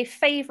a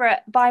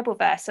favourite Bible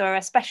verse or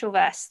a special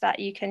verse that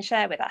you can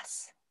share with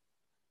us?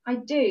 I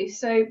do.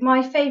 So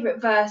my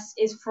favourite verse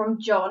is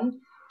from John,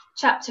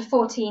 chapter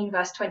 14,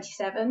 verse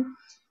 27.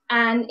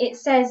 And it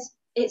says,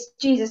 it's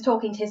Jesus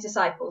talking to his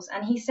disciples.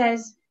 And he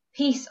says,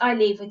 "Peace I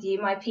leave with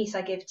you, my peace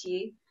I give to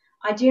you.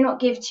 I do not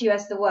give to you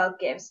as the world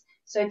gives.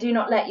 So do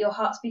not let your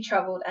hearts be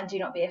troubled and do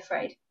not be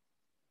afraid."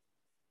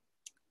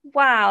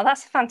 Wow,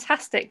 that's a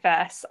fantastic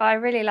verse. I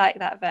really like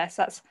that verse.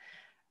 That's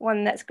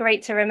one that's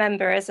great to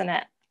remember, isn't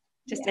it?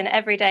 Just in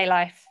everyday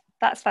life.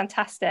 That's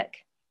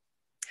fantastic.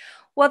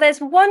 Well,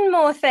 there's one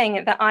more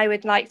thing that I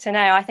would like to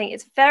know. I think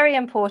it's very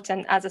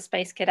important as a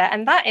space cadet,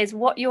 and that is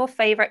what your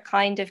favourite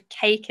kind of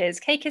cake is.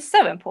 Cake is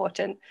so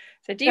important.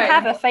 So do you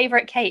have a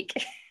favourite cake?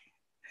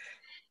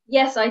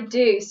 Yes, I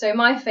do. So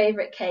my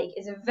favourite cake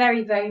is a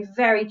very, very,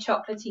 very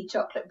chocolatey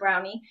chocolate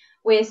brownie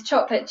with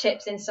chocolate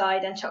chips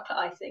inside and chocolate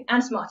icing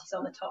and Smarties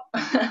on the top.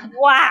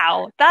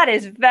 Wow, that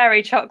is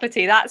very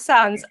chocolatey. That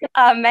sounds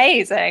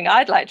amazing.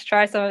 I'd like to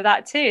try some of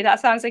that too. That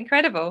sounds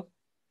incredible.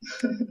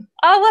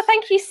 Oh, well,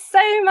 thank you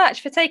so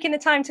much for taking the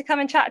time to come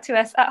and chat to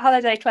us at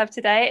Holiday Club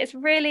today. It's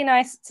really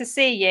nice to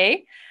see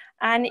you.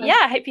 And yeah,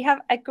 I hope you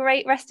have a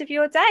great rest of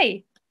your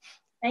day.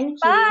 Thank you.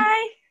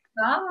 Bye.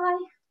 Bye.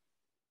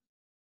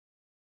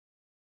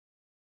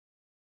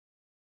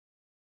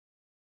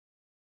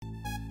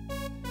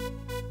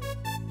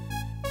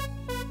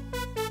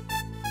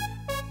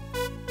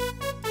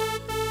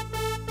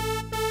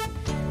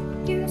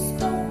 You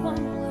spoke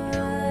one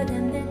word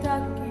and it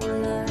darkened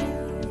light.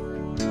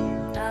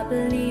 I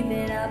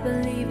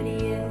believe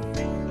it,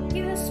 you.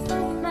 You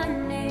spoke my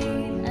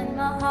name and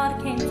my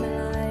heart came to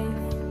life.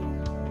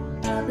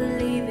 I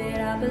believe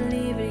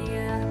it,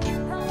 yeah.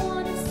 I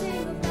wanna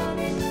sing about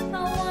it, I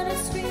wanna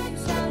scream and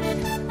shout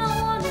it,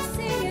 I wanna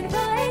sing it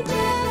right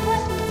there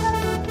with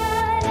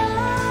my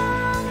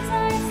lungs. I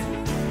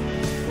sing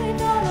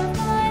with all of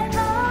my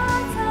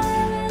heart. I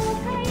will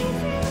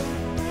praise you,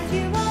 'cause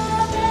you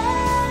are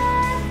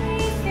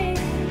everything.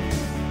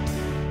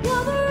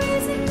 You're the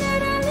reason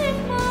that I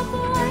lift my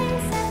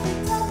voice at the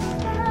top of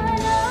my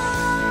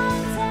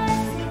lungs. I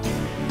sing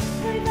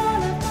with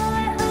all of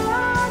my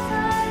heart.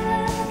 I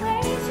will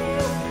praise you,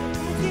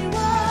 'cause you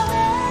are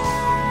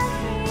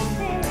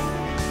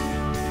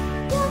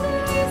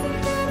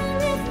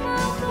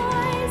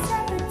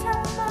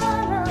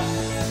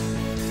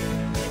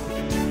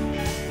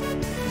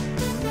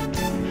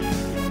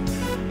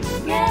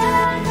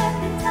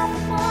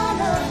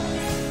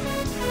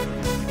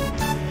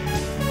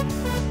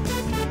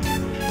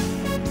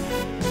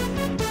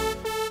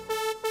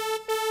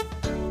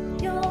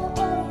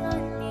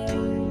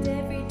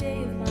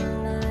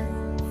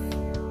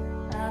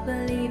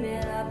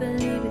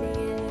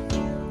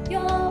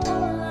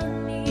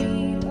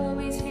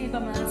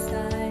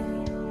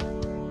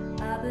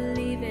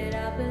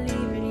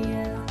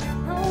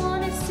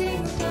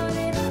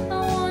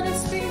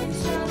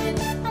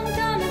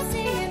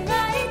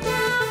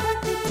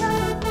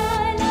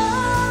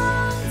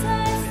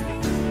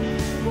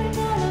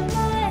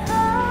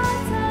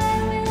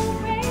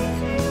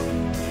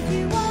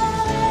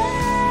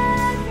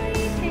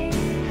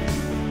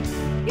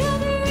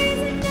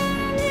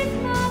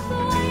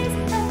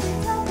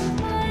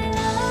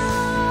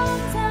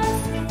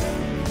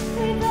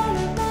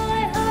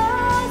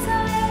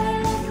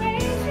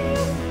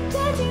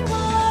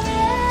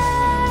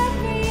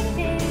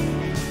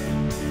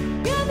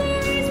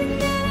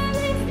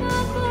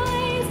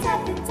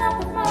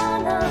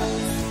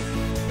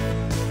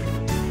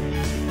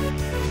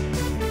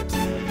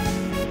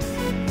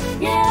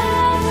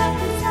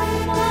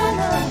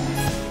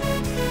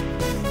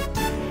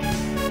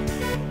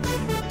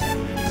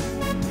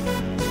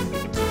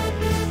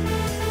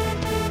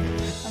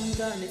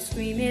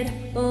scream it,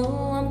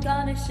 oh, I'm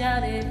gonna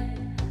shout it.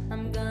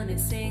 I'm gonna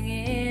sing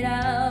it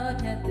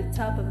out at the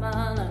top of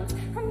my lungs.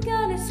 I'm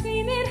gonna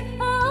scream it,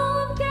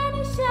 oh, I'm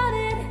gonna shout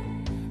it.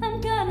 I'm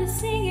gonna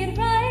sing it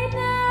right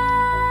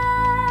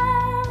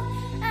now.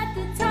 At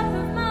the top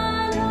of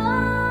my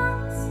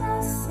lungs,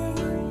 I'll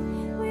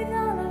sing. With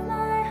all of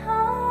my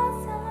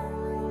heart, I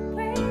will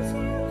praise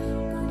you.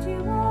 God, you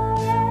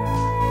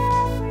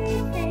are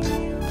everything.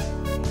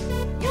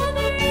 You're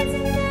the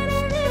reason that I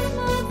lift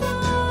my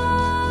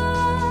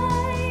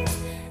voice.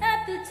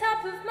 At the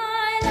top of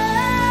my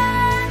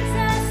lungs, I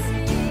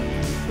sing.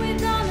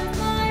 With all of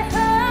my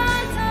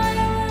heart, I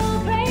will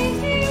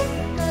praise you.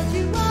 God,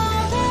 you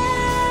are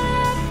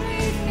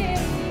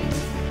everything.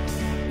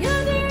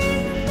 You're the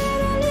reason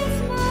that I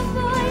lift my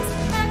voice.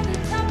 At the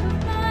top of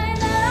my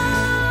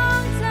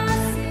lungs, I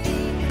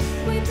sing.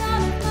 With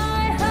all of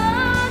my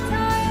heart, I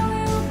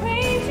will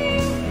praise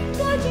you.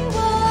 God, you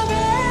are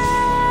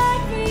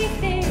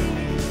everything.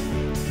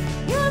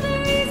 You're the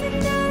reason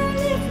that I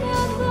lift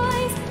my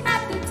voice.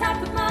 At the top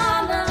of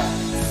my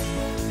lungs.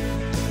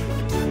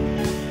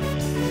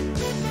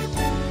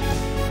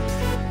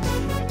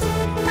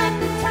 At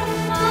the top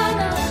of my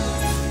lungs.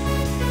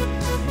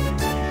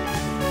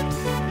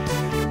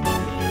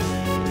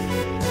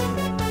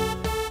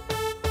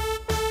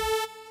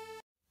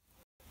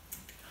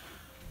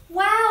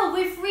 Wow,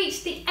 we've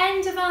reached the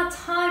end of our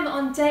time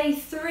on day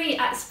 3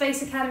 at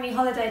Space Academy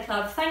Holiday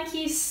Club. Thank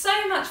you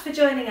so much for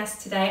joining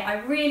us today. I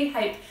really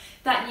hope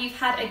that you've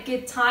had a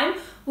good time.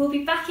 We'll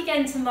be back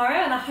again tomorrow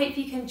and I hope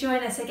you can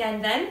join us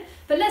again then.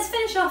 But let's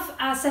finish off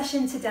our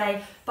session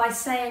today by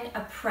saying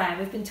a prayer.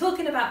 We've been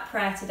talking about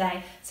prayer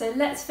today, so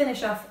let's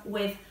finish off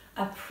with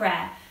a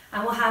prayer.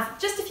 And we'll have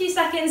just a few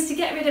seconds to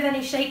get rid of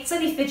any shakes,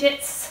 any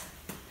fidgets.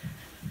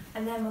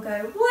 And then we'll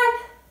go 1,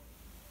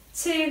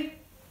 2,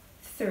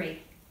 3.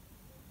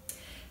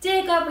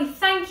 Dear God, we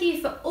thank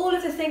you for all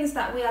of the things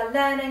that we are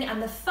learning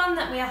and the fun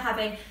that we are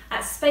having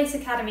at Space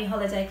Academy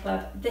Holiday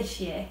Club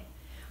this year.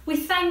 We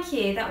thank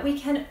you that we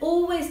can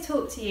always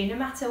talk to you no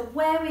matter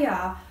where we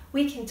are.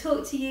 We can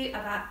talk to you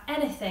about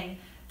anything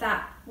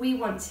that we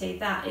want to,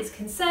 that is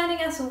concerning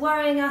us or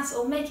worrying us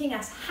or making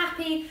us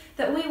happy,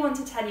 that we want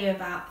to tell you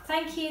about.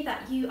 Thank you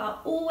that you are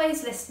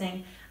always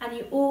listening and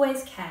you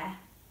always care.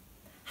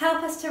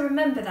 Help us to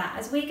remember that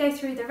as we go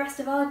through the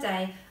rest of our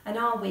day and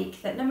our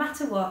week, that no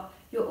matter what,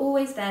 you're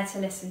always there to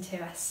listen to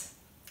us.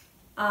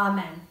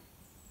 Amen.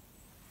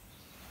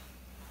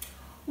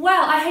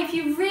 Well, I hope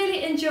you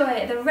really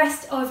enjoy the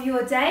rest of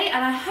your day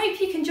and I hope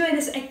you can join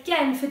us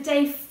again for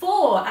day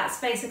 4 at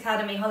Space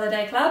Academy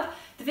Holiday Club.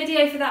 The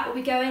video for that will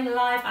be going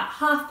live at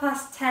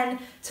 10:30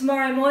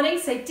 tomorrow morning,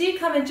 so do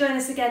come and join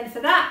us again for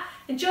that.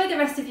 Enjoy the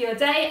rest of your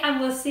day and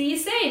we'll see you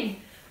soon.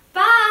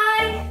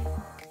 Bye!